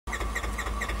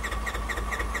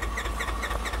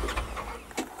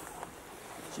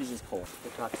apple.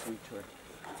 It's not sweet to her.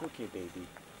 It's okay, baby.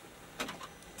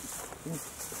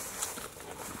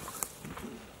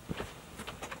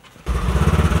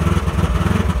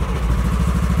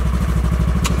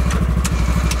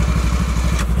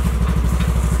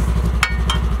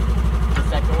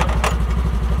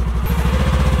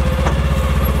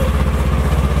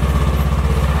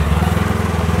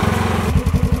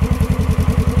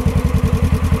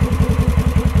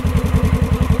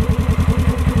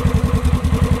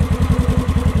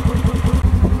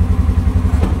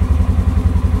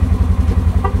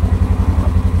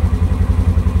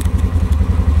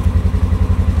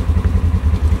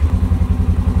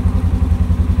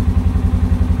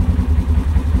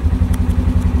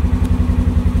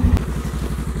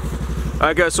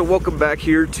 Alright guys, so welcome back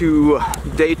here to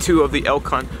day 2 of the elk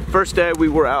hunt. First day we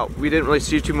were out. We didn't really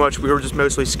see too much. We were just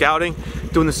mostly scouting,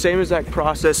 doing the same exact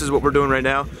process as what we're doing right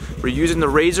now. We're using the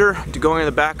razor to go in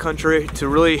the backcountry to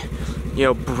really, you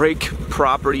know, break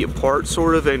property apart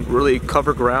sort of and really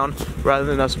cover ground rather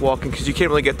than us walking, because you can't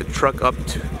really get the truck up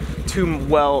too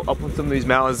well up on some of these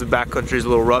mountains. The backcountry is a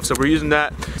little rough, so we're using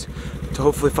that to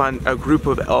hopefully find a group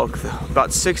of elk.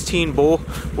 About 16 bull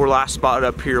were last spotted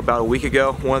up here about a week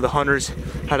ago. One of the hunters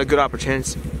had a good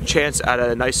chance at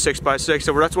a nice 6x6,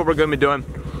 so that's what we're going to be doing.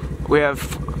 We have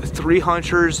 3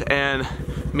 hunters and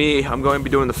me. I'm going to be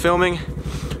doing the filming,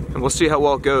 and we'll see how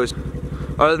well it goes.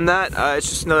 Other than that, it's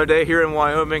just another day here in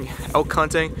Wyoming elk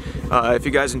hunting. If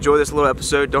you guys enjoy this little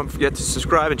episode, don't forget to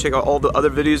subscribe and check out all the other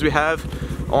videos we have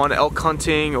on elk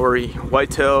hunting or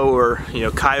whitetail or, you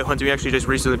know, coyote hunting. We actually just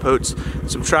recently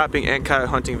posted some trapping and coyote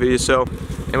hunting videos. So,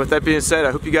 and with that being said,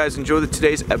 I hope you guys enjoyed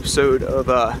today's episode of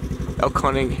elk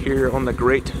hunting here on the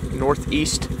great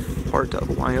northeast part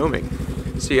of Wyoming.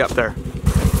 See you up there.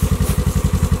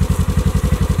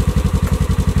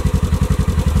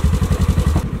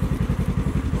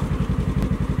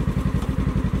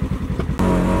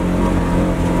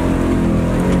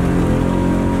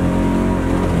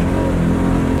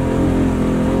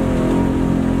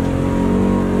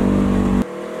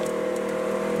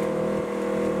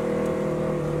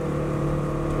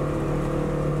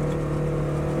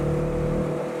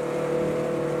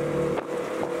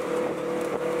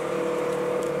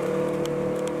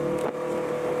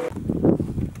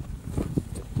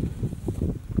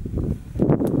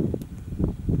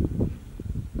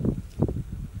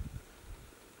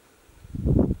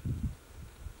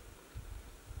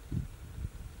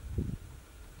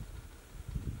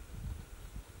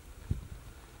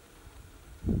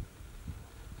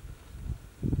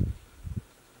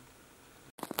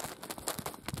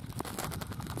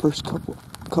 First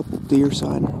couple deer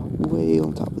sign are way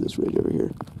on top of this ridge over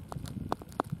here.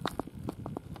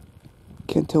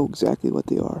 Can't tell exactly what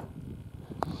they are.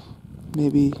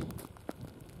 Maybe,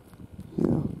 you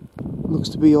know, looks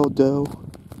to be all doe.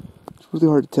 It's really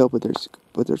hard to tell, but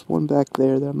there's one back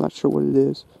there that I'm not sure what it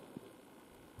is.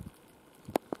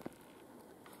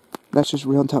 That's just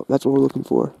right on top. That's what we're looking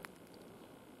for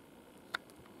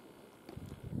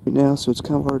right now. So it's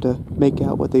kind of hard to make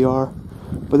out what they are.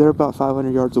 But they're about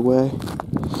 500 yards away.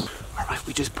 Alright,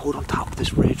 we just pulled on top of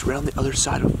this ridge, right on the other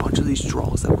side of a bunch of these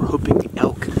draws that we're hoping the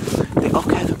elk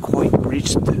haven't quite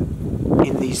reached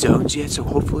in these zones yet, so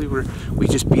hopefully we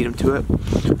just beat them to it.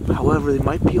 However, they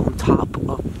might be on top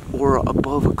of or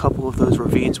above a couple of those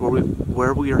ravines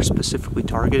where we are specifically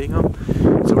targeting them.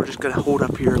 So we're just going to hold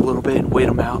up here a little bit and wait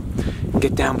them out, and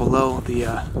get down below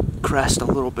the crest a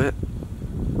little bit.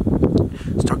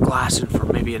 Start glassing for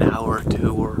maybe an hour or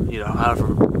 2, or, you know, however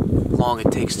long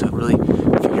it takes to really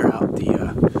figure out the,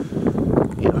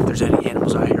 you know, if there's any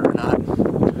animals out here or not.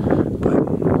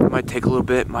 But it might take a little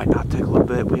bit, might not take a little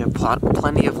bit. We have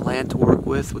plenty of land to work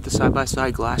with the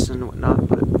side-by-side glassing and whatnot,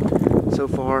 but so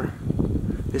far,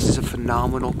 this is a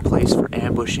phenomenal place for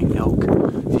ambushing elk.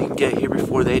 If you can get here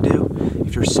before they do,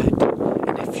 if you're set,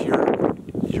 and if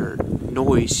your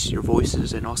noise, your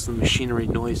voices, and also the machinery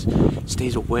noise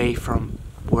stays away from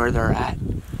where they're at,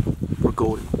 we're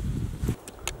golden.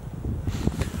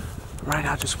 Right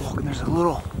now, just walking, there's a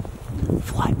little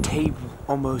flat table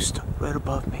almost right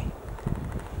above me.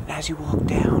 And as you walk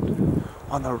down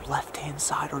on the left-hand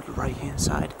side or the right-hand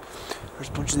side, there's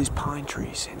a bunch of these pine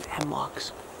trees and hemlocks.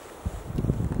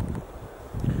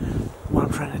 What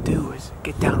I'm trying to do is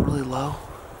get down really low,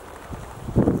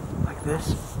 like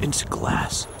this, into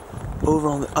glass over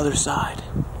on the other side.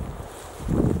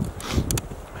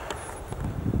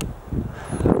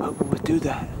 Hoping we'll do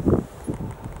that.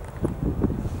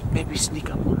 Maybe sneak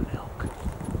up on an elk.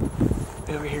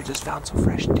 Over here just found some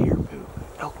fresh deer poop,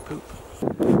 elk poop.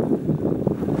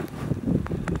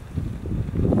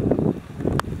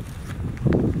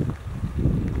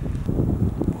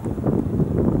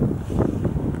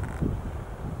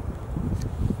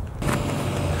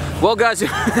 Well, guys,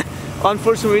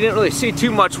 unfortunately, we didn't really see too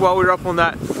much while we were up on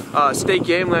that state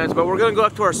game lands, but we're gonna go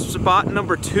up to our spot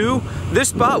number 2. This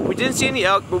spot, we didn't see any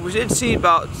elk, but we did see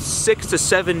about 6 to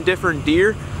 7 different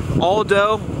deer, all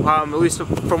doe, at least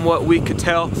from what we could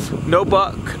tell. No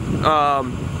buck,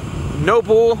 no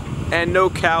bull, and no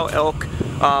cow elk.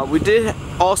 We did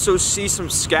also see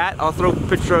some scat. I'll throw a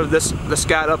picture of the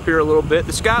scat up here a little bit.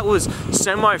 The scat was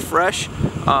semi-fresh.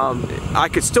 I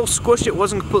could still squish it. It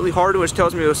wasn't completely hard, which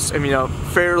tells me it was,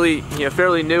 fairly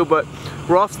new. But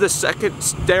we're off to the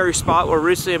secondary spot where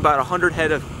recently about 100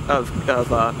 head of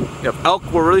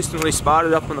elk were recently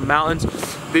spotted up in the mountains.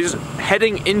 These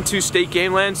heading into state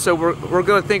game land, so we're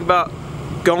going to think about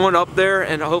going up there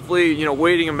and hopefully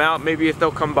waiting them out, maybe if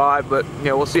they'll come by, but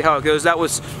we'll see how it goes. That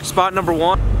was spot number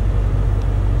 1.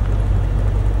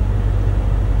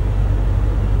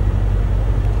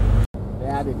 They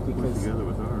added because together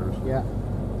with ours. Yeah.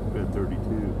 We had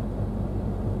 32.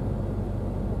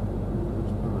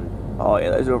 Oh yeah,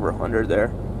 there's over 100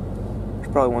 there.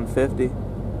 There's probably 150.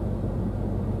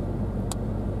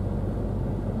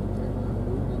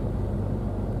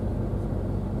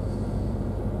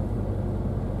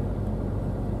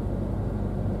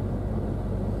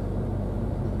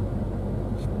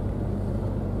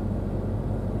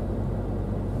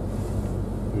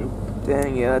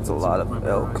 Dang, yeah, that's a lot of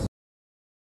elk.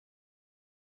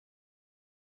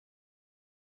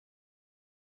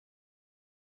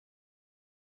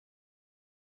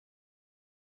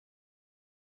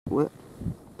 What?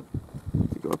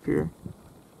 If you go up here,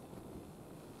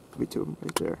 could be 2 of them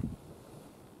right there.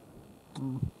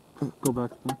 Go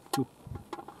back. Go.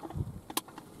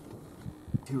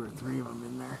 2 or 3 of them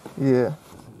in there. Yeah.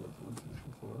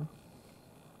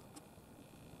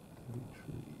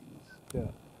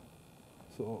 Yeah.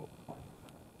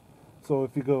 So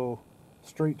if you go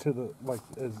straight to the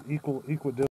as equal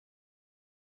distance.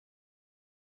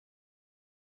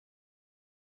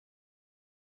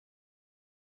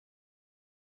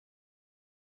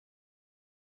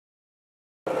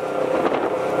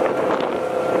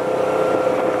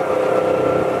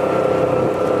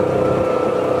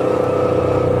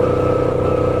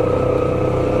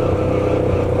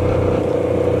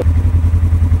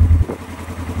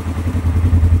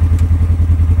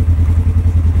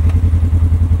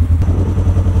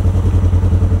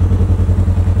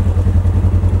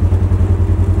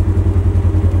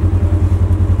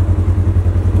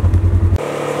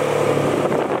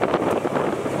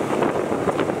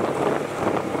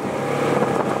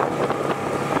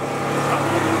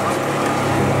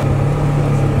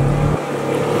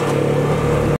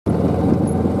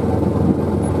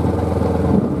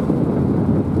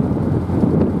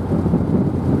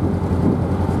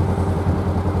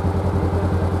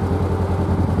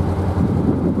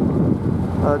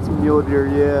 It's a mule deer,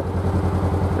 yeah.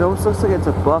 It almost looks like it's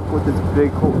a buck with its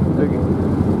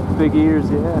big ears,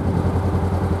 yeah.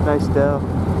 Nice doe.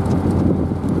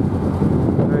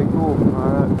 Very cool.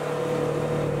 Alright.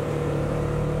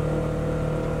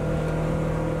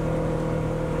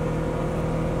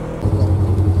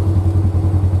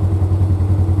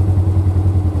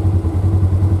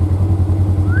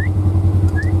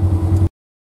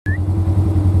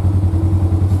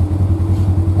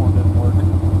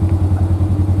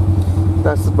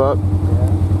 That's the buck. Yeah.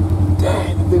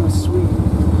 Dang, that thing was sweet.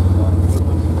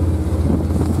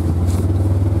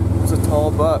 It's a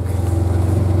tall buck.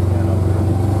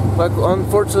 But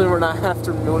unfortunately, we're not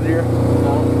after mule deer.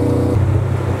 No.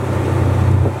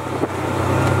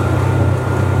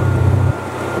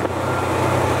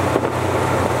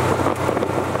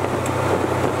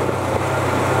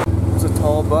 It's a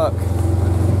tall buck.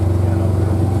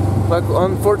 But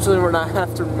unfortunately, we're not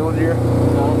after mule deer.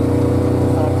 No.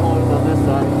 On this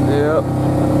side. Yep.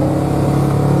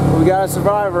 We got a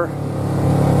survivor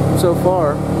so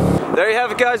far. There you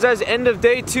have it, guys. That's the end of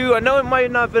day 2. I know it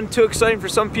might not have been too exciting for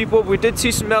some people. We did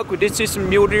see some elk, we did see some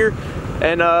mule deer,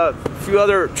 and a few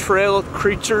other trail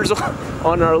creatures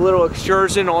on our little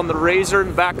excursion on the Razor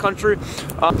in the backcountry.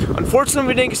 Unfortunately,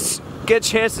 we didn't get a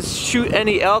chance to shoot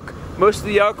any elk. Most of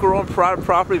the elk were on private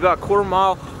property, about a quarter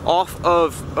mile off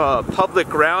of public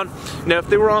ground. Now, if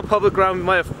they were on public ground, we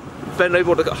might have been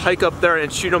able to hike up there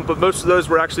and shoot them, but most of those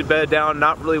were actually bedded down,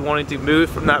 not really wanting to move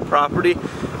from that property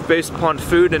based upon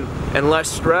food and less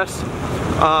stress.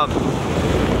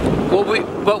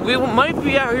 We might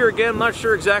be out here again. I'm not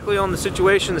sure exactly on the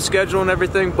situation, the schedule and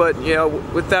everything, but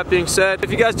with that being said,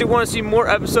 if you guys do want to see more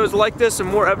episodes like this and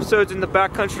more episodes in the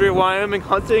backcountry of Wyoming,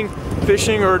 hunting,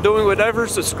 fishing, or doing whatever,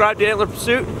 subscribe to Antlered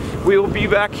Pursuit. We will be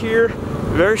back here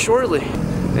very shortly.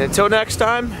 And until next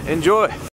time, enjoy.